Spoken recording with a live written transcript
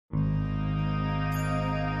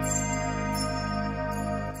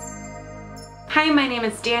Hi, my name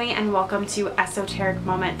is Danny and welcome to Esoteric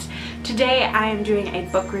Moment. Today I am doing a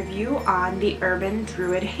book review on the Urban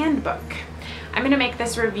Druid Handbook. I'm going to make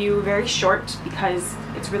this review very short because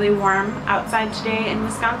it's really warm outside today in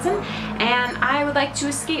Wisconsin and I would like to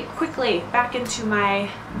escape quickly back into my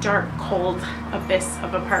dark, cold abyss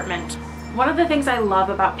of apartment. One of the things I love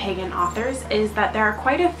about pagan authors is that there are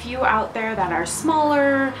quite a few out there that are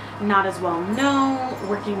smaller, not as well known,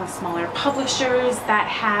 working with smaller publishers that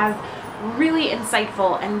have really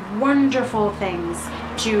insightful and wonderful things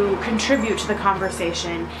to contribute to the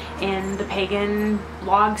conversation in the pagan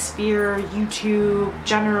blog sphere, YouTube,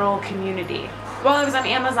 general community. While I was on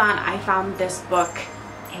Amazon, I found this book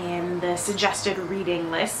in the suggested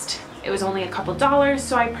reading list. It was only a couple dollars,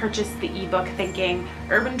 so I purchased the ebook thinking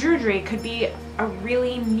Urban Druidry could be a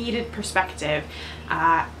really needed perspective.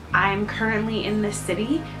 I'm currently in the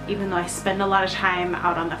city, even though I spend a lot of time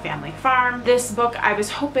out on the family farm. This book, I was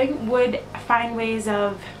hoping, would find ways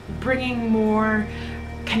of bringing more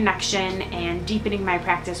connection and deepening my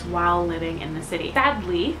practice while living in the city.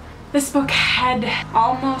 Sadly, this book had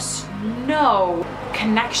almost no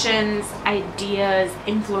connections, ideas,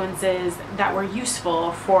 influences that were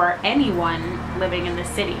useful for anyone living in the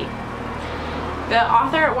city. The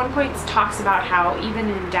author at one point talks about how even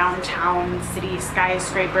in downtown city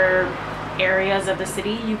skyscraper areas of the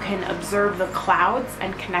city, you can observe the clouds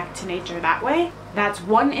and connect to nature that way. That's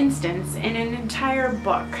one instance in an entire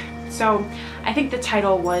book. So I think the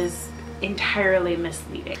title was entirely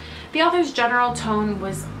misleading. The author's general tone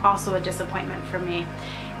was also a disappointment for me.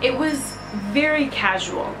 It was very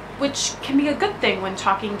casual, which can be a good thing when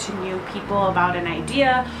talking to new people about an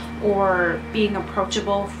idea or being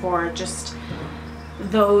approachable for just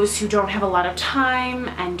those who don't have a lot of time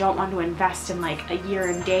and don't want to invest in like a year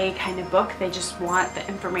and day kind of book. They just want the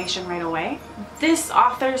information right away. This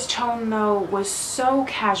author's tone though was so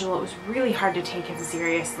casual, it was really hard to take him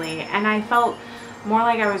seriously, and I felt more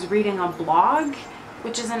like I was reading a blog,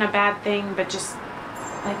 which isn't a bad thing, but just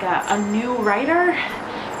like a new writer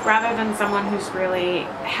rather than someone who's really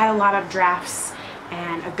had a lot of drafts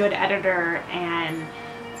and a good editor and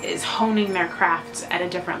is honing their craft at a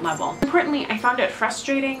different level. Importantly, I found it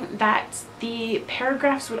frustrating that the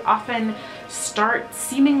paragraphs would often start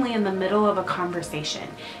seemingly in the middle of a conversation.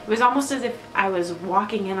 It was almost as if I was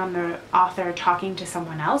walking in on the author talking to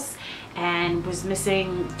someone else and was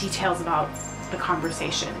missing details about the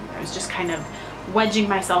conversation. I was just kind of wedging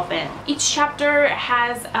myself in. Each chapter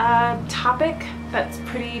has a topic that's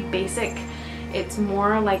pretty basic. It's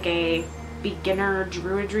more like a beginner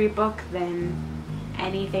druidry book than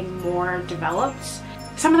anything more developed.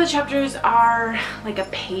 Some of the chapters are like a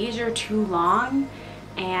page or two long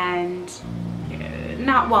and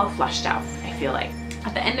not well fleshed out, I feel like.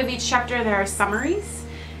 At the end of each chapter there are summaries,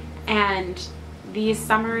 and these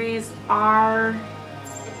summaries are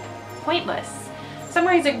pointless.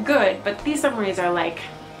 Summaries are good, but these summaries are like,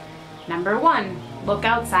 number 1, look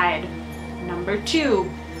outside. Number 2,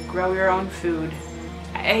 grow your own food.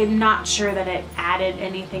 I'm not sure that it added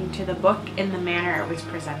anything to the book in the manner it was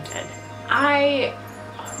presented. I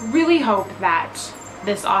really hope that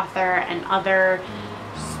this author and other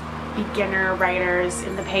beginner writers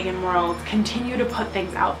in the pagan world continue to put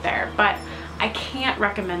things out there, but I can't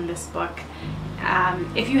recommend this book.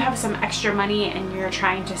 If you have some extra money and you're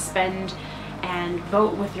trying to spend and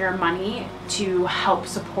vote with your money to help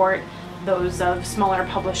support those of smaller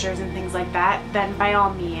publishers and things like that, then by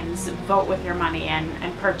all means vote with your money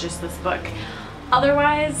and purchase this book.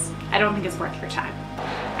 Otherwise, I don't think it's worth your time.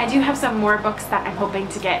 I do have some more books that I'm hoping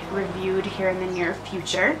to get reviewed here in the near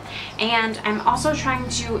future, and I'm also trying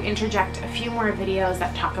to interject a few more videos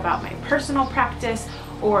that talk about my personal practice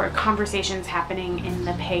or conversations happening in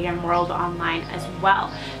the pagan world online as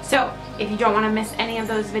well. So if you don't want to miss any of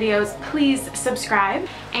those videos, please subscribe.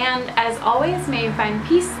 And as always, may you find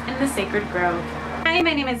peace in the sacred grove. Hi,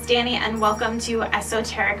 my name is Danny and welcome to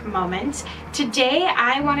Esoteric Moment. Today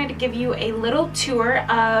I wanted to give you a little tour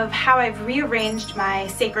of how I've rearranged my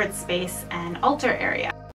sacred space and altar area.